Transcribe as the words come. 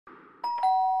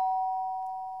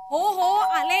हो हो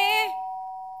आले.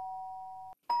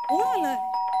 कोण आलंय?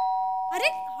 अरे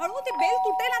हळू, ते बेल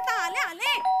तुटेल आता. आले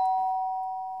आले.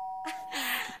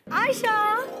 आशा.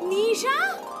 निशा,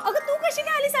 अगं तू कशी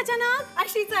काय आलीस अचानक?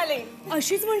 अशीच आले.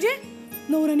 अशीच म्हणजे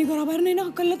नवऱ्याने घराबाहेर नाही ना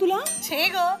हकललं तुला? छे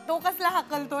ग, तो कसला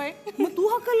हकलतोय? मग तू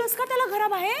हकललंस का त्याला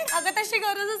घराबाहेर? अगं तशी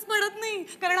गरजच पडत नाही,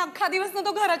 कारण अख्खा दिवस ना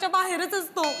तो घराच्या बाहेरच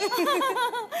असतो.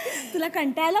 तुला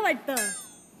कंटाळायला वाटतं.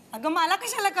 अगं मला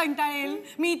कशाला कंटाळेल,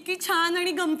 मी इतकी छान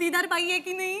आणि गमतीदार बाई आहे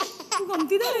की नाही. तू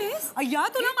गमतीदार आहेस? अय्या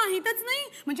तुला माहितच नाही,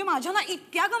 म्हणजे माझ्या ना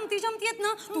इतक्या गमती जमती आहेत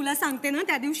ना. तुला सांगते ना,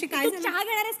 त्या दिवशी काय झालं. चहा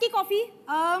घेणार आहेस की कॉफी?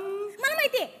 मला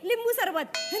माहितीये, लिंबू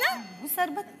सरबत है ना. लिंबू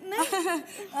सरबत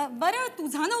नाही. बरं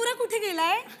तुझा नवरा कुठे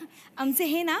गेलाय? आमचे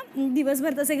हे ना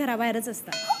दिवसभर तसे घराबाहेरच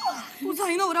असतात.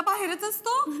 तुझाही नवरा बाहेरच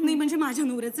असतो? नाही म्हणजे माझ्या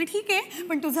नवऱ्याचं ठीक आहे,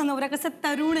 पण तुझा नवरा कसा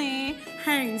तरुण आहे,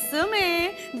 हँडसम आहे,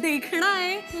 देखणा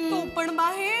आहे, तो पण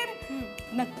बाहेर.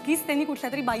 नक्कीच त्यांनी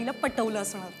कुठल्या तरी बाईला पटवलं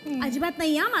असणार. अजिबात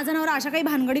नाही हा, माझा नवरा अशा काही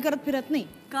भानगडी करत फिरत नाही.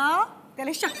 का?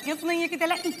 त्याला शक्यच नाहीये की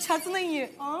त्याला इच्छाच नाहीये.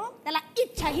 त्याला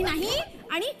इच्छाही नाही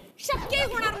आणि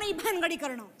शक्यही होणार नाही भानगडी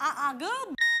करणं.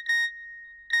 अगं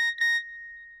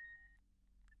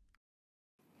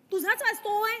तुझाच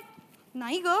वाचतोय.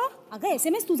 नाही ग. अगं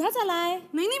SMS तुझाच आलाय.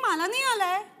 नाही नाही मला नाही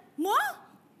आलाय. मग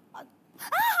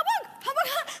हा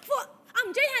बघ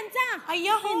आमच्या ह्यांचा.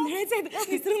 अय्या हेंधळेच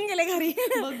विसरून गेले घरी.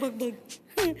 बघ बघ बघ.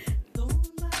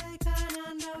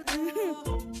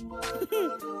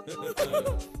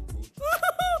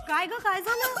 काय ग काय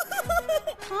झालं?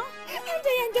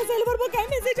 आमच्या यांच्या सेलवर बघ काय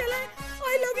मेसेज आलाय.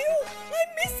 I love you, I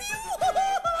miss you.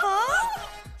 हा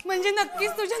म्हणजे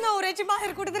नक्कीच तुझ्या नवऱ्याची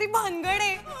बाहेर कुठेतरी भानगड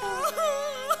आहे.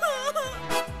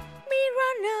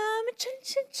 मेरा नाम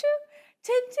छनछनचू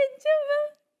छनछनचू.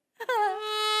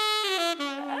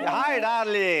 Hi,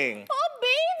 darling. Oh,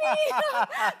 baby.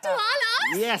 तू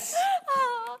आलास? Yes.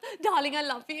 Darling, I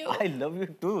love you. I love you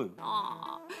too.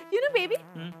 You know, baby,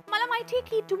 मला माहिती आहे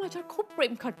की तू माझ्यावर खूप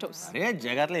प्रेम करतोस. अरे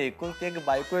जगातले एकुलती एक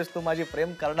बायको आहेस तू, माझी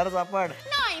प्रेम करणारच आपण.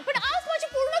 नाही, पण आज माझी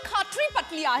पूर्ण खात्री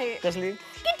पटली आहे. कसली?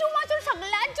 की तू माझ्यावर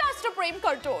सगळ्यात जास्त प्रेम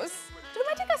करतोस. तुला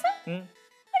माहिती कसं?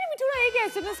 अरे मी तुला एक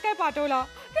SMS काय पाठवला,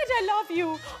 that I love you,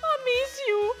 I miss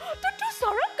you. तर तू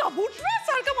सरळ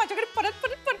कबुतरासारखं माझ्याकडे परत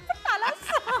परत परत परत आलास.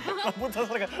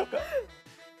 कबुतरासारखं?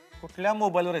 कुठल्या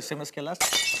मोबाईलवर SMS केलास?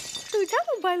 तुझ्या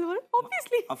मोबाईलवर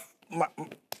ऑब्वियसली. One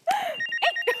minute.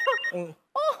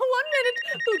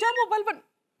 तुझ्या मोबाईलवर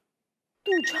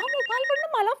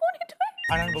मला फोन येतोय.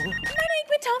 आनंद बघू. नाही एक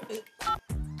मिनिट थांब.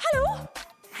 हॅलो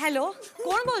हॅलो,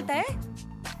 कोण बोलताय?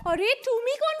 अरे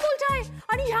तुम्ही कोण बोलताय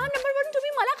आणि ह्या नंबरवरून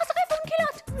तुम्ही मला कसं काय फोन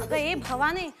केलात? अगं ए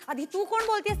भवाने, आधी तू कोण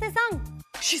बोलतेस ते सांग.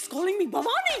 शी is calling me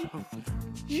Bhavani.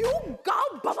 You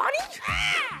गाव भवानी.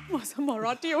 माझं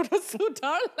मराठी एवढं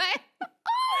सुधारलंय.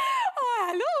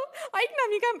 हॅलो ऐक ना,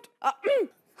 मी काय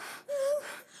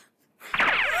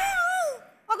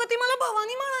अगं ती मला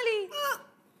भवानी म्हणाली.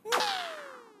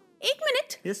 एक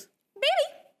मिनिट. येस बेबी,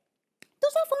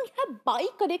 तुझा फोन ह्या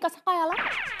बाईकडे कसा काय आला?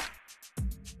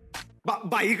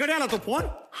 बाईकडे आला तो फोन?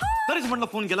 तरीच म्हटलं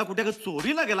फोन गेला कुठे,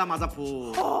 चोरीला गेला माझा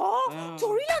फोन.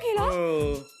 चोरीला गेला?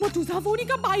 मग तुझा फोन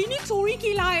एका बाईने चोरी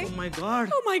केलाय. माय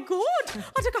गॉड. Oh my God.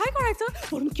 आता काय करायचं?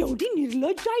 वरून केवढी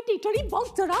निर्लज्ज आहे टिटडी. बघ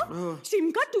जरा, सिम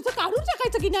कार्ड तुझं काढून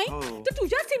टाकायचं की नाही? तर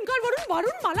तुझ्या सिम कार्ड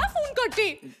वरून मला फोन करते.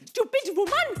 Stupid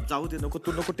woman. जाऊ दे, नको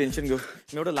तू नको टेन्शन घेऊ.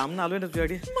 मी एवढं लांब ना आलोय ना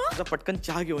तुझ्यासाठी. जा पटकन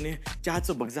चहा घेऊन ये.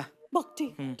 चहाचं बघ जा. बघते.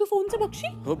 तू फोनचं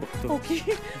बघशील? हो बघतो.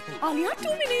 Okay Alia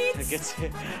 2 minutes.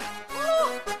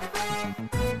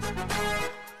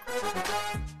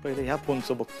 पहिले ह्या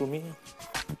फोनचं बघतो मी.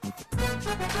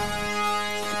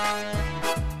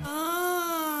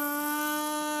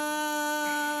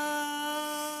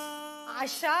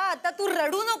 आशा आता तू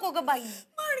रडू नको ग बाई.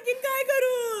 आणखीन काय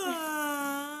करू?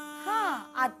 हा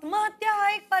आत्महत्या हा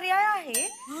एक पर्याय आहे.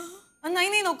 नाही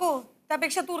नाही नको,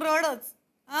 त्यापेक्षा तू रडच.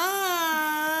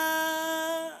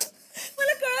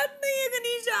 मला कळत नाहीये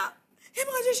गणेशा, हे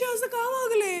माझ्याशी असं का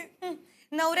वागले?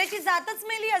 नवऱ्याची जातच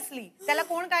मेली असली त्याला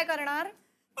कोण काय करणार?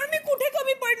 पण मी कुठे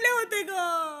कमी पडले होते ग?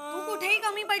 तू कुठेही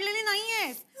कमी पडलेली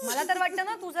नाहीयेस. मला तर वाटतं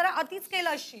ना तू जरा अतिच केलं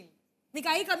असशील. मी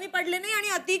काही कमी पडले नाही आणि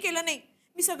अति केलं नाही.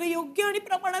 मी सगळं योग्य आणि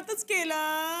प्रमाणातच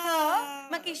केलं.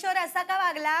 मग किशोर असा का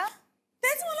वागला?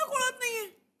 तेच मला कळत नाहीये.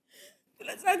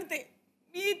 तुला सांगते,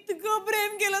 मी इतकं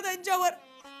प्रेम केलं त्यांच्यावर,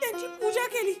 त्यांची पूजा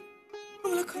केली.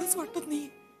 मला खरंच वाटत नाही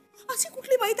अशी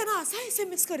कुठली बाई त्यांना असा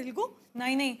SMS करेल गो.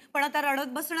 नाही नाही, पण आता रडत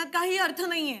बसण्यात काही अर्थ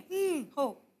नाहीये. हो,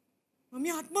 मी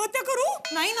आत्महत्या करू?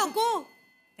 नाही नको,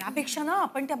 त्यापेक्षा ना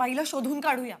आपण त्या बाईला शोधून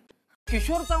काढूया.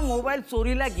 किशोरचा मोबाईल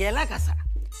चोरीला गेला कसा?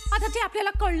 आता ते आपल्याला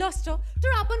कळलं असतं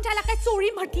तर आपण त्याला काय चोरी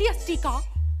म्हटली असती का?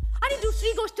 आणि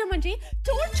दुसरी गोष्ट म्हणजे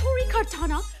चोर चोरी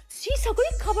करताना ही सगळी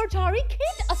खबरदारी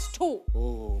घेत असतो. शकतो.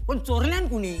 हो पण चोरल्यान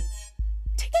कुणी?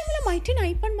 ठीक आहे, मला माहिती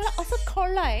नाही, पण मला असं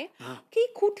कळलंय की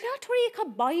कुठल्या तरी एका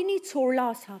बाईने चोरला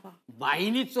असावा.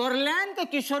 बाईनी चोरल्यान का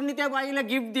किशोरनी त्या बाईला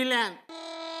गिफ्ट दिल्यान?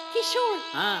 किशोर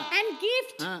अँड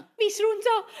गिफ्ट विसरून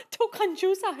जा, तो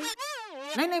कंजूस आहे.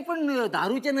 नाही नाही, पण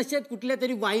दारूच्या नशेत कुठल्या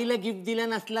तरी बाईला गिफ्ट दिला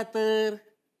नसला तर?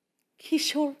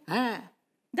 किशोर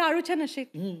दारूच्या नशेत.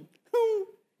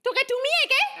 तो काय तुम्ही आहे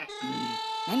काय?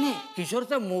 नाही नाही,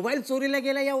 किशोरचा मोबाईल चोरीला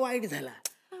गेला या वाईट झाला,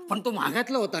 पण तो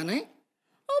मागातला होता नाही.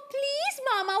 ओ प्लीज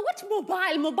मामा, व्हॉट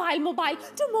मोबाईल मोबाईल मोबाईल?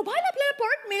 तो मोबाईल आपल्याला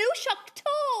परत मिळू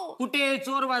शकतो. कुठे?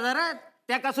 चोर बाजारात?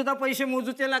 त्याका सुद्धा पैसे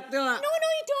मोजूचे लागते. No no,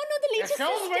 you don't know the latest.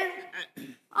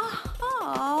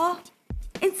 आहा,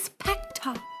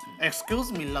 इन्स्पेक्टर.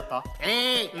 Excuse me Lata.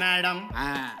 ए मॅडम,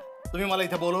 तुम्ही मला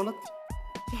इथे बोलवलं?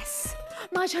 येस,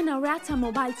 माझ्या नवऱ्याचा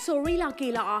मोबाईल चोरीला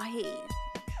गेला आहे.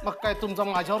 मग काय तुमचा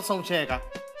माझ्यावर संशय आहे का?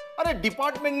 अरे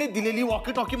डिपार्टमेंटने दिलेली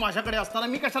वॉकी टॉकी माझ्याकडे असताना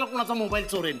मी कशाला कोणाचा मोबाईल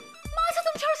चोरेन? माझा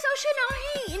तुमच्यावर संशय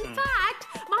नाही.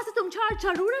 इनफॅक्ट माझा तुमच्यावर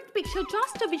जरूरतपेक्षा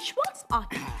जास्त विश्वास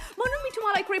आहे, म्हणून मी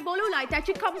तुम्हाला इकडे बोलवलाय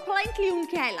त्याची कंप्लेंट लिहून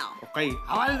घ्यायला. काही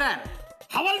हवालदार?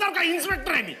 हवालदार का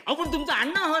इन्स्पेक्टर आहे मी? आपण तुमचा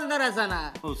अण्णा हवालदार असा ना.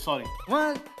 हो सॉरी.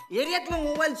 मग एरियातला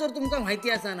मोबाईल चोर तुमचा माहिती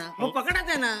असा ना, मग पकडाच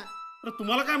आहे ना.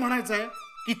 तुम्हाला काय म्हणायचंय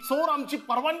की चोर आमची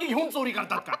परवानगी घेऊन चोरी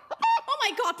करतात का? Oh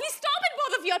my God, please stop it,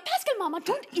 both of you. Pascal, Mama,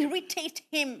 don't irritate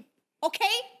him,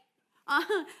 okay?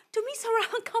 तुम्ही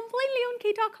सरळ कंप्लेंट लिहून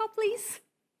घे टाका, प्लीज.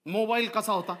 मोबाईल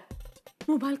कसा होता?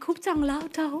 मोबाईल खूप चांगला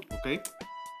होता हो. ओके.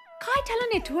 काय त्याला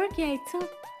नेटवर्क यायचं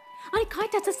आणि काय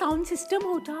त्याचा साऊंड सिस्टम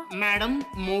होता. मॅडम,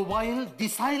 मोबाईल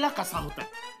दिसायला कसा होता?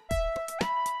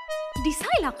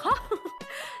 दिसायला का?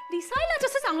 दिसायला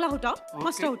जसं चांगला होता,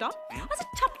 मस्त होता, असं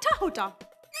छपटा होता,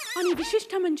 आणि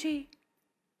विशिष्ट म्हणजे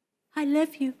आय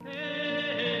लव्ह यू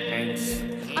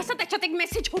असं त्याच्यात एक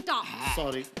मेसेज होता.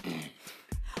 सॉरी.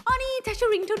 आणि त्याची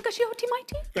रिंगटोन कशी होती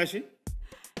माहिती? कशी?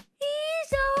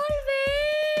 He's always.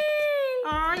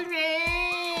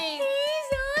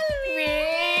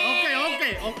 Okay okay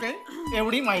okay,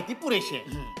 एवढी माहिती पुरेशी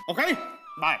आहे. Okay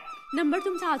bye. नंबर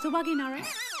तुमचा आजोबा घेणार आहे.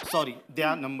 सॉरी,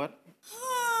 द्या नंबर.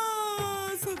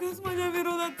 सगळंच माझ्या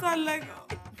विरोधात चाललंय ग.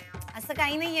 असं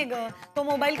काही नाहीये ग, तो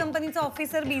मोबाईल कंपनीचा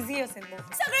ऑफिसर बिझी असेल.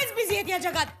 सगळेच बिझी आहेत या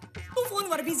जगात. तू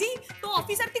फोनवर बिझी, तो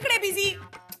ऑफिसर तिकडे बिझी,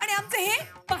 आणि आमचं हे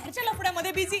बाहेरच्या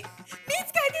लफड्यामध्ये बिझी.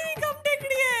 मीच काहीतरी कम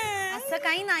टेकडी आहे. असं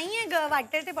काही नाहीये ग,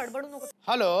 वाटतंय ते बडबडू नको.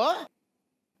 हॅलो,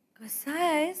 कसा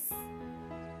आहेस?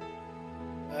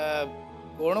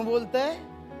 कोण बोलतंय?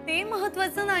 ते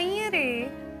महत्वाचं नाहीये रे.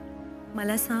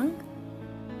 मला सांग,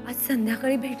 आज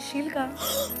संध्याकाळी भेटशील का?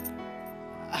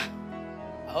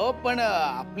 हो, पण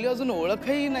आपली अजून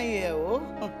ओळखही नाहीये हो.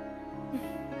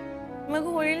 मग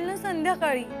होईल ना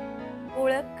संध्याकाळी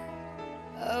ओळख.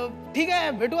 ठीक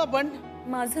आहे, भेटू आपण.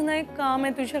 माझं ना एक काम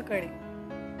आहे तुझ्याकडे.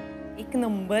 एक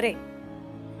नंबर आहे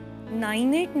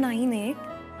 9898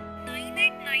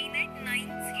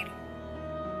 989890.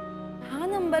 हा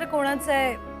नंबर कोणाचा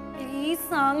आहे प्लीज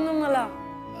सांग ना मला.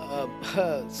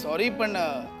 सॉरी, पण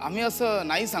आम्ही असं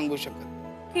नाही सांगू शकत.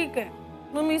 ठीक आहे,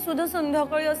 मग मी सुद्धा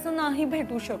संध्याकाळी असं नाही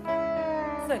भेटू शकत.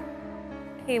 चल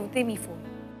ठेवते मी फोन.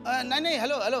 नाही नाही,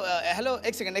 हॅलो हॅलो हॅलो,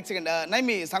 एक सेकंड. नाही,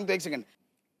 मी सांगतो, एक सेकंड.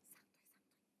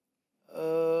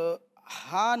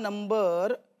 हा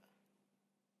नंबर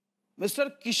मिस्टर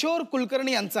किशोर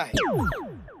कुलकर्णी यांचा आहे.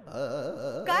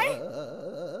 काय?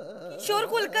 किशोर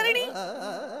कुलकर्णी?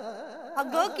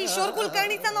 अगं, किशोर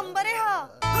कुलकर्णीचा नंबर आहे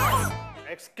हा.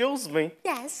 Excuse me.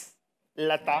 येस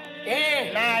लता.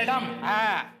 ए मॅडम,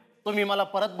 तुम्ही मला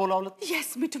परत बोलावलं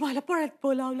येस, मी तुम्हाला परत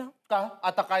बोलावलं का?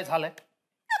 आता काय झालंय?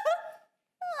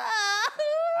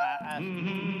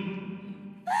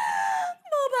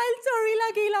 मोबाईल चोरीला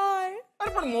गेलाय. अरे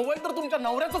पण मोबाईल तर तुमच्या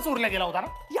नवऱ्याचा चोरला गेला होता ना?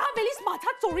 यावेळीच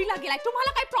माझा चोरीला गेलाय.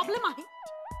 तुम्हाला काय प्रॉब्लेम आहे?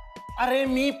 अरे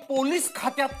मी पोलीस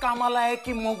खात्यात कामाला आहे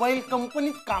की मोबाईल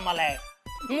कंपनीत कामाला आहे?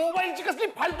 मोबाईलची कसली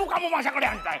फालतू कामं माझ्याकडे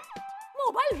आणताय?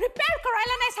 मोबाईल रिपेअर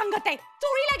करायला नाही सांगत आहे,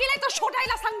 चोरीला गेलाय तर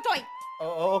शोधायला सांगतोय.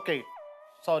 Okay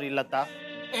sorry Lata.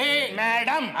 ए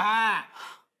मॅडम,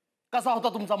 कसा होता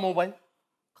तुमचा मोबाईल?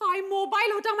 काय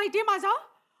मोबाईल होता माहितीये माझा?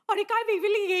 अरे काय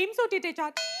वेगवेगळी गेम्स होते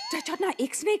त्याच्यात ना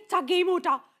एक स्नेकचा गेम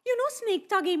होता. यु नो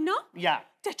स्नेकचा गेम ना? या.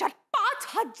 त्याच्यात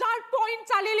 5000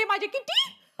 पॉइंट आलेले माझे. किती?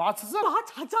 5000.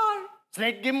 5000.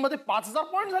 स्नेक गेम मध्ये 5000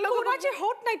 पॉइंट झाले? कोणाचे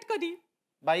होत नाहीत कधी.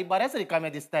 बाई बऱ्याच रिकाम्या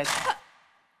दिसत आहेत.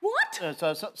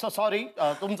 व्हॉट? सॉरी,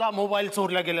 तुमचा मोबाईल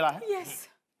चोरला गेलेला आहे. येस.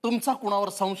 तुमचा कुणावर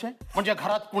संशय? म्हणजे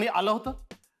घरात कुणी आलं होतं?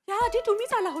 याआधी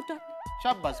तुम्हीच आला होता.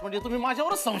 शाबास, म्हणजे तुम्ही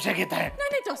माझ्यावरच संशय घेताय. नाही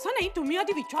नाही, तसं नाही, तुम्ही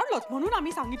आधी विचारलं म्हणून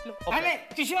आम्ही सांगितलं. अरे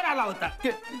किशोर आला होता.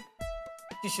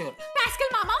 किशोर. पॅस्कल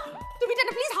मामा, तुम्ही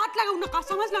त्याला प्लीज हात लावू नका,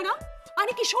 समजलं ना?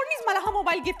 आणि किशोरनीच मला हा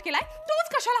मोबाईल गिफ्ट केलाय, तोच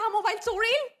कशाला हा मोबाईल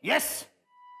चोरेल? येस,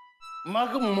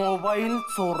 मग मोबाईल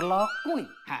चोरला कोणी?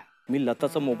 मी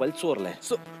लताचा मोबाईल चोरलाय.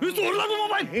 चोरला तू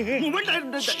मोबाईल? मोबाईल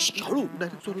हळू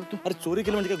डायरेक्ट चोरला तू. अरे चोरी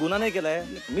केली म्हणजे काय गुन्हा नाही केलाय,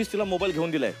 मीच तिला मोबाईल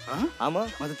घेऊन दिलाय. हा मग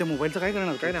माझं त्या मोबाईलचं काय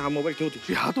करणार? काय नाही, हा मोबाईल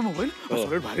ठेवतो. हा तो मोबाईल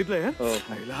सगळं भारीतला आहे.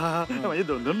 माझे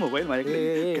 2 मोबाईल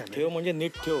माझ्याकडे. ठेव म्हणजे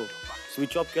नीट ठेव.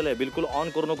 स्विच ऑफ केलाय, बिलकुल ऑन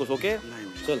करू नकोस. ओके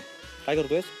चल. काय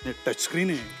करतोयस? टच स्क्रीन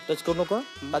आहे. टच करू नको.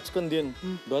 टचकन देईन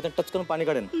डोळ्यात, टचकन पाणी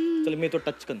काढेन. चल मी तो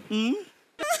टचकन.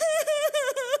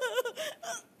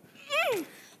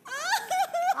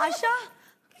 आशा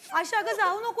आशा अगं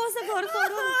जाऊ नको असं घर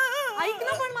सोडून. ऐक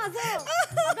ना पण माझं.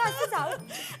 अगं असं जाऊ.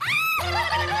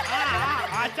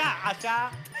 आशा आशा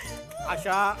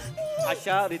आशा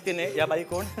आशा रीतीने या बाई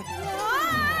कोण?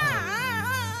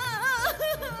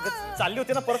 चालली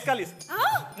होती ना, परत कालीस?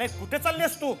 नाही, कुठे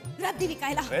चाललीस तू? रद्दी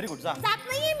विकायला व्हेरी गुड, जा. जात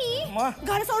नाहीये मी. मग?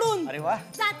 घर सोडून अरे वा.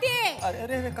 जाते. अरे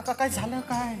अरे काका, काय झालं?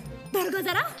 काय धर ग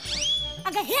जरा.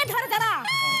 अगं हे धर जरा.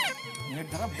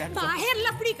 नीट धरा, बॅग. बाहेर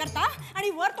लफडी करता आणि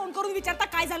वर तोंड करून विचारता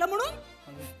काय झालं म्हणून.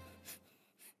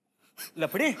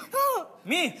 लपडी? हो.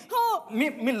 मी हो. मी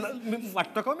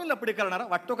वाटतो का मी लपडी करणार?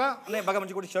 वाटतो का? नाही बघा,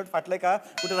 म्हणजे कुठे शर्ट फाटलंय का,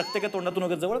 कुठे रक्त का तोंडातून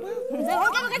वगैरे जवळ? जवळ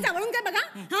काय बघा, जवळून काय बघा.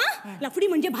 हा, लफडी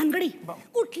म्हणजे भानगडी.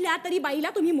 कुठल्या तरी बाईला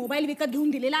तुम्ही मोबाईल विकत घेऊन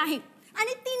दिलेला आहे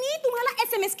आणि तिने तुम्हाला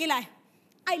SMS केलाय,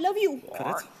 आय लव्ह यू,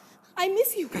 खरंच? I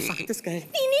miss you. सांगतेस काय?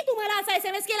 तिने तुम्हाला असा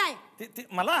SMS केलाय. ते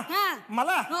मला हा.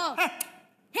 मला हो.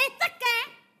 हे तक काय,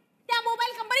 त्या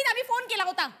मोबाईल कंपनीत आम्ही फोन केला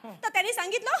होता, तर त्यांनी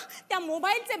सांगितलं त्या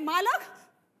मोबाईलचे मालक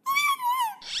तुम्ही आहात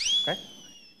म्हणून. काय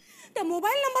त्या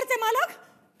मोबाईल नंबरचे मालक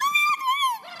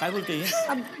काय बोलते ही?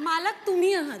 मालक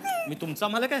तुम्ही आहात. मी तुमचा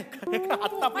मालक आहे?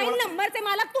 आता मोबाईल नंबरचे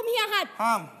मालक तुम्ही आहात.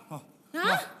 हा.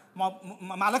 हा?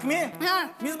 मालक मी? हा.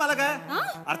 मीच मालक आहे.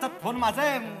 अर्थात फोन माझा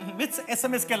आहे, मीच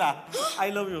SMS केला, I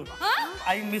love you,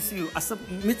 I miss you, असं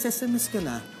मीच SMS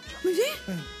केला. म्हणजे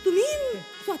तुम्ही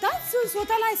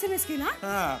स्वतःला SMS केला?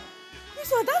 हा. तुम्ही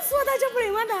स्वतःच्या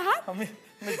प्रेमात आहात?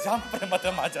 मी जाम प्रेमात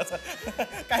आहे माझ्याच.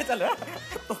 काय झालं,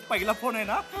 तो पहिला फोन आहे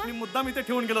ना, मी मुद्दाम इथे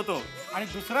ठेवून गेलो होतो आणि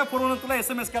दुसऱ्या फोनवरून तुला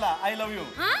SMS केला, I love you,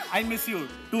 I miss you.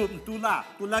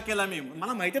 तुला केला मी.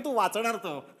 मला माहिती आहे तू वाचणार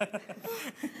तो.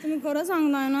 तुम्ही खरं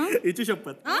सांगताय ना? हिची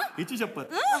शपथ, हिची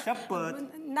शपथ, शपथ.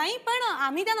 नाही पण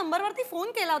आम्ही त्या नंबरवरती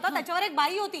फोन केला होता, त्याच्यावर एक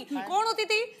बाई होती. कोण होती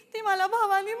ती? ती मला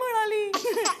भवानी म्हणाली.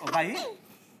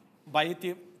 बाई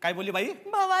ती काय बोलली? बाई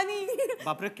भवानी.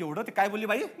 बापरे, केवढं ते काय बोलली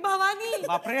बाई? भवानी.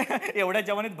 बापरे, एवढ्या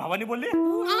जवानीत भावानी बोलली?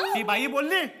 ती बाई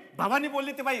बोलली, भावानी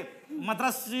बोलली. ती बाई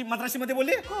मद्रासी मध्ये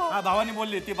बोलली. हा, भावानी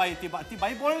बोलली. ती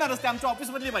बाई बोलणारच, ती आमच्या ऑफिस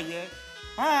मधली बाई आहे.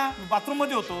 हा, बाथरूम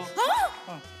मध्ये होतो.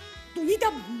 तुम्ही त्या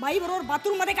बाई बरोबर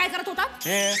बाथरूम मध्ये काय करत होता?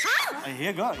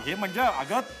 हे म्हणजे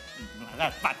अगं,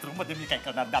 बाथरूम मध्ये मी काय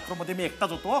करणार? बाथरूम मध्ये मी एकटाच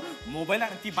होतो, मोबाईल,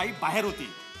 आणि ती बाई बाहेर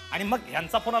होती. आणि मग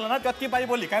ह्यांचा फोन आला ना, तेव्हा ती बाई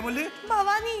बोलली. काय बोलली?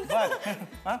 भवानी.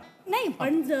 नाही,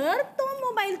 पण जर तो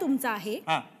मोबाईल तुमचा आहे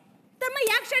तर मग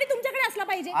या क्षणी तुमच्याकडे असला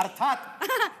पाहिजे. अर्थात.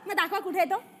 मग दाखवा, कुठे आहे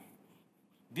तो?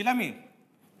 दिला मी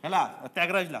ह्याला,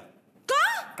 त्यागराजला.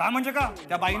 का म्हणजे का?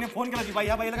 त्या बाईने फोन केला. ती बाई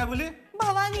या बाईला काय बोलली?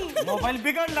 भवानी. मोबाईल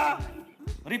बिघडला,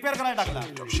 रिपेअर करायला टाकला.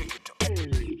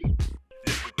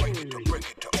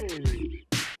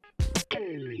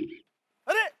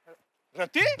 अरे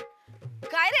रती,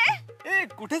 काय रे? ए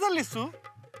कुठे चाललीस तू?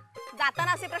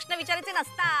 जाताना असे प्रश्न विचारायचे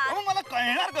नसतात. अहो, मला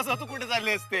कळणार कसं तू कुठे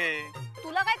चालली असते?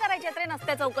 तुला काय करायचे रे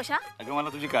नसत्या चौकशा? अगं, मला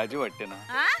तुझी काळजी वाटते ना,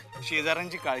 हा?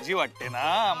 शेजाऱ्यांची काळजी वाटते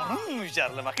ना, म्हणून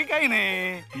विचारलं, बाकी काही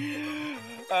नाही.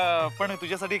 पण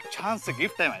तुझ्यासाठी एक छानसं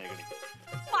गिफ्ट आहे माझ्याकडे.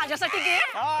 माझ्यासाठी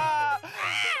गिफ्ट?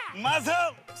 माझं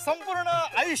संपूर्ण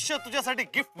आयुष्य तुझ्यासाठी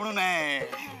गिफ्ट म्हणून आहे.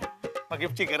 मग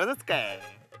गिफ्टची गरजच काय?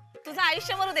 तुझं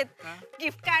आयुष्य मरू देत,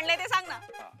 गिफ्ट काय आणलंय ते सांग ना.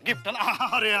 गिफ्ट ना,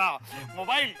 अरे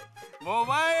मोबाईल.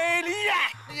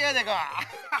 ये देखो.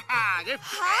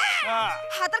 गिफ्ट.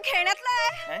 हा तर खेळण्यातला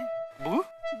आहे. बघू.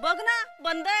 बघ ना,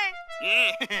 बंद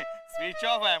आहे. स्विच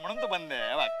ऑफ आहे म्हणून तो बंद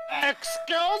आहे. बघ.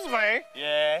 एक्सक्यूज भाई.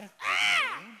 ये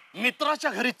मित्राच्या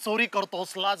घरी चोरी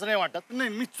करतोस, लाज नाही वाटत? नाही,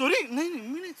 मी चोरी नाही,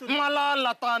 मी नाही चोरी. मला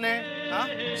लताने,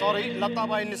 सॉरी,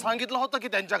 लताबाईंनी सांगितलं होतं की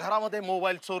त्यांच्या घरामध्ये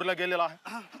मोबाईल चोरीला गेलेला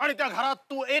आहे आणि त्या घरात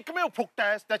तू एकमेव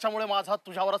फुकटायस, त्याच्यामुळे माझा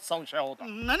तुझ्यावरच संशय होता.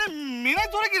 नाही, मी नाही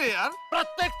चोरी केली यार.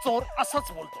 प्रत्येक चोर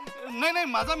असंच बोलतो. नाही,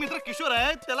 माझा मित्र किशोर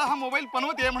आहे, त्याला हा मोबाईल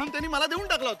पनवती आहे म्हणून त्यांनी मला देऊन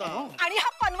टाकला होता. आणि हा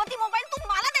पनवती मोबाईल तू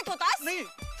मला देत होतास? नाही,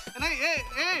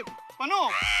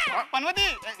 पनवती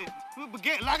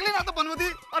लागली ना आता पनवती.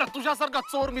 अरे तुझ्यासारखा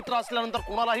चोर मित्र असल्यानंतर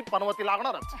कोणालाही पनवती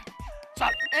लागणारच.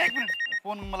 चाल, एक मिनिट,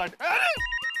 फोन मला.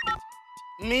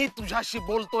 मी तुझ्याशी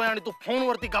बोलतोय आणि तू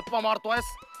फोनवरती गप्पा मारतोयस.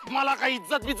 मला काही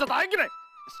इज्जत बिज्जत आहे की नाही?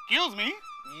 Excuse me.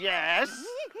 येस,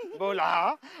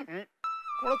 बोला.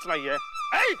 कोणच नाहीये.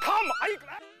 ऐ थांब ऐक.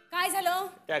 काय झालं?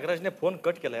 त्यागराजने फोन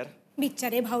कट केला यार.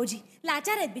 बिचारे भाऊजी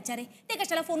लाचार आहेत बिचारे. ते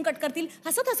कशाला फोन कट करतील?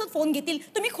 हसत हसत फोन घेतील.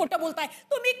 तुम्ही खोटं बोलताय.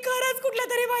 तुम्ही खरंच कुठल्या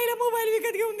तरी बाईला मोबाईल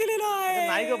विकत घेऊन दिलेला आहे.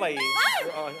 नाही ग बाई.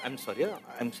 आय एम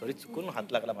सॉरी चुकून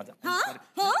हात लागला माझा.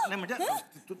 नाही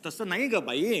म्हणजे तसं नाही ग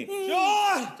बाई.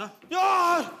 चोर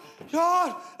चोर चोर.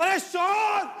 अरे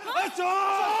चोर. अरे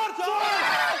चोर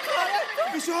चोर.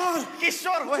 किशोर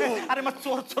किशोर होय. अरे मग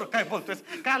चोर चोर काय बोलतोयस?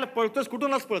 काय पळतोयस?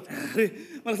 कुठूनच पळतोय? अरे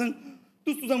मला सांग,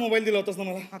 तूच तुझा मोबाईल दिला होतास ना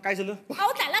मला. काय झालं?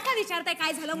 अहो त्याला काय विचारताय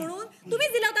काय झालं म्हणून?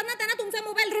 तुम्हीच दिला होता ना त्यांना तुमचा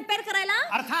मोबाईल रिपेअर करायला.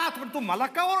 अर्थात. पण तू मला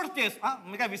का ओरडतेस?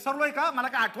 मी काय विसरलोय का? मला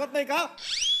काय आठवत नाही का?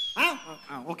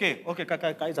 Okay okay.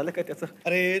 काय काय झालं काय त्याचं?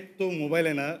 अरे तो मोबाईल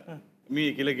आहे ना, मी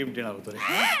एकीला गिफ्ट देणार होतो रे.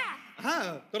 हा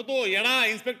तर तो येडा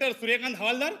इन्स्पेक्टर सूर्यकांत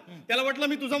हवालदार, त्याला वाटलं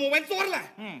मी तुझा मोबाईल चोरला.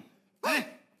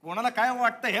 कोणाला काय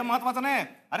वाटतं हे महत्वाचं नाही.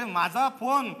 अरे माझा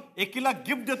फोन एकीला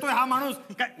गिफ्ट देतोय हा माणूस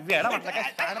काय वेडा वाटला? काय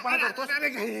शहाणपणा करतोस?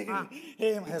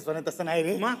 हे माझ्या सोन्या तसं नाही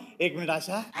रे. एक मिनिट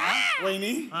आशा.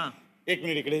 वहिनी एक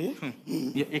मिनिट इकडे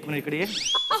ये. एक मिनिट इकडे ये.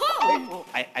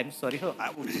 आय एम सॉरी हो.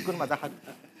 चुकून माझा हात.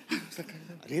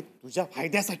 अरे तुझ्या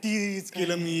फायद्यासाठीच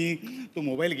केलं मी. तो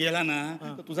मोबाईल गेला ना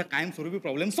तर तुझा कायमस्वरूपी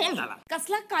प्रॉब्लेम सॉल्व्ह झाला.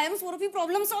 कसला कायमस्वरूपी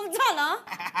प्रॉब्लेम सॉल्व्ह झाला?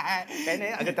 काही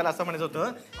नाही. अगं त्याला असं म्हणायचं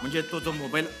होतं, म्हणजे तो जो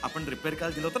मोबाईल आपण रिपेअर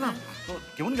करायला दिला होता ना, तो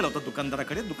घेऊन गेला होता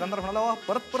दुकानदाराकडे. दुकानदार म्हणाला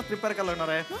परत रिपेअर करायला लागणार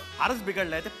आहे. फारच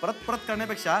बिघडलाय. ते परत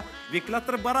करण्यापेक्षा विकला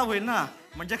तर बरा होईल ना.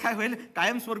 म्हणजे काय होईल,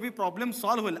 कायमस्वरूपी प्रॉब्लेम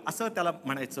सॉल्व्ह होईल असं त्याला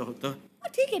म्हणायचं होतं.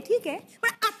 ठीक आहे. पण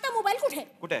आता मोबाईल कुठे?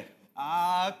 कुठे?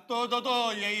 तो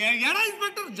येडा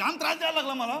इन्स्पेक्टर जाम त्रास द्यायला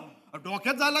लागला मला.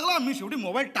 डोक्यात जायला लागला. मी शेवटी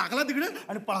मोबाईल टाकला तिकडे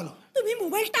आणि पळालो. तुम्ही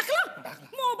मोबाईल टाकला?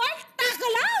 मोबाईल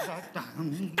टाकला?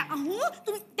 अहो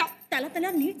तुम्ही त्याला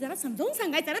नीट जरा समजावून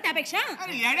सांगायचं ना त्यापेक्षा.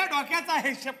 अरे येड्या डोक्याचा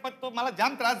आहे शपथ. तो मला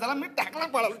जाम त्रास झाला. मी टाकला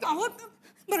पळालो. अहो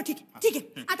बरं ठीक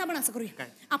आहे. आता आपण असं करूया,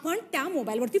 आपण त्या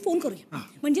मोबाईलवरती फोन करूया.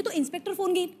 म्हणजे तो इन्स्पेक्टर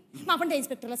फोन घेईल. मग आपण त्या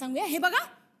इन्स्पेक्टरला सांगूया, हे बघा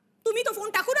तुम्ही तो फोन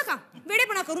टाकू नका,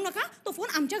 वेडेपणा करू नका, तो फोन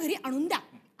आमच्या घरी आणून द्या.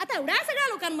 आता एवढ्या सगळ्या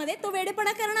लोकांमध्ये तो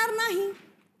वेडेपणा करणार नाही.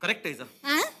 करेक्ट आहे.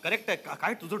 करेक्ट आहे.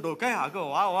 काय तुझं डोकं आहे? अगं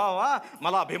वा वा वा.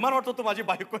 मला अभिमान वाटतो तू माझी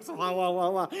बायकोच. वा वा वा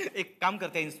वा. एक काम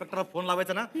करते, इन्स्पेक्टरला फोन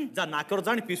लावायचा ना, जा नाक्यावर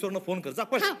जा आणि पीसवरनं फोन कर. जा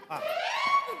पण.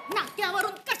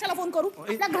 नाक्यावरून कशाला फोन करू?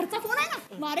 आपल्या घरचा फोन आहे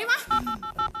ना. वारे वा.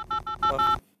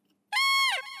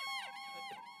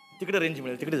 तिकडे रेंज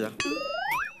मिळेल, तिकडे जा.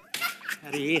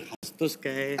 अरे हसतोस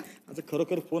काय? आता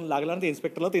खरोखर फोन लागला ना ते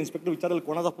इन्स्पेक्टरला, तर इन्स्पेक्टर विचारेल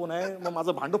कोणाचा फोन आहे, मग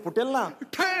माझं भांडं फुटेल ना.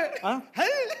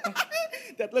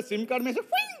 त्यातलं सिम कार्ड मी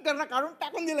त्यांना काढून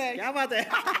टाकून दिलंय. क्या बात आहे.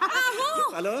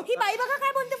 हॅलो, ही बाई बघा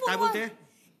काय बोलते काय बोलते?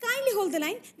 Kindly hold the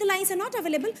line. The lines R not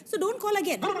available, so don't call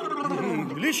again.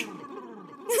 English.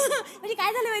 म्हणजे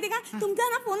काय झालं माहिती का, तुमचा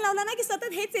ना फोन लावला ना की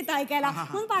सतत हेच येतं ऐकायला,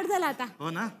 म्हणून पाठ झाला आता. हो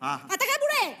ना. आता काय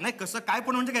पुढे? नाही कसं काय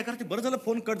पण म्हणजे काय करते, बरं झालं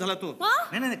फोन कट झाला तो.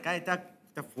 नाही काय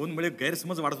त्या फोनमुळे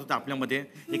गैरसमज वाढत होता आपल्यामध्ये.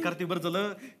 एकारती बरं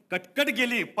झालं कटकट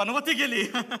गेली, पनवती गेली.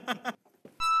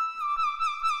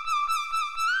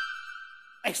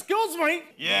 Excuse me.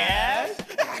 येस.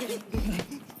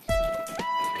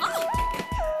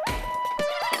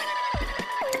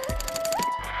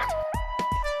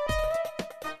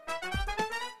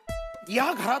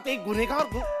 या घरात एक गुन्हेगार.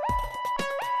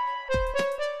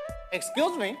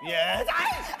 Excuse me. येस.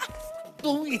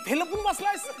 तू इथे लपून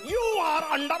बसलायस. You R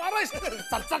under arrest.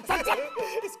 चल चल चल चल.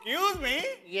 Excuse me.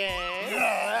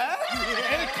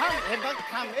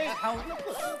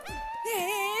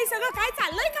 हे सगळं काय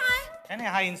चाललंय काय? नाही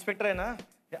हा इन्स्पेक्टर आहे ना,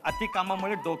 अति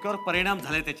कामामुळे डोक्यावर परिणाम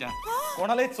झाले त्याच्या.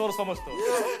 कोणालाही चोर समजतो.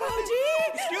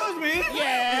 Excuse me.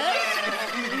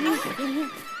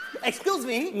 Excuse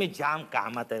me. मी जाम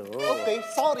कामात आहे. हो ओके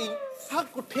सॉरी. हा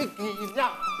कुठे गेला?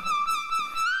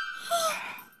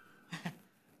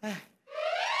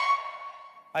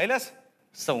 पाहिलंस,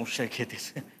 संशय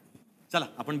घेतेस. चला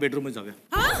आपण बेडरूम मध्ये जाऊया.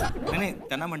 नाही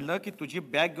त्यांना म्हटलं की तुझी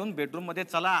बॅग घेऊन बेडरूम मध्ये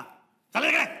चला.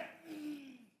 चालेल काय?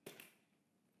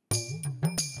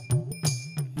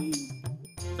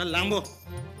 चल लांबो.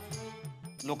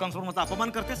 लोकांसमोर माझा अपमान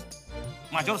करतेस,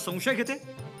 माझ्यावर संशय घेते,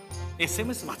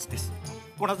 SMS वाचतेस.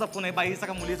 कोणाचा फोन आहे, बाईचा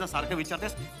का मुलीचा, सारखं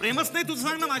विचारतेस. प्रेमच नाही तुझं,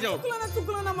 सांग ना माझ्यावर.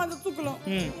 चुकलं ना माझं चुकलं.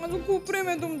 माझं खूप प्रेम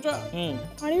आहे तुमच्या,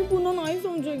 आणि मी पुन्हा नाही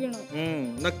संशय घेणार.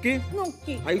 नक्की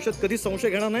नक्की आयुष्यात कधी संशय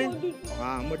घेणार नाही.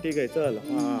 हा मग ठीक आहे चल.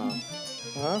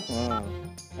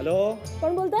 हॅलो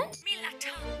कोण बोलताय?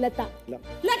 लता.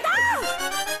 लता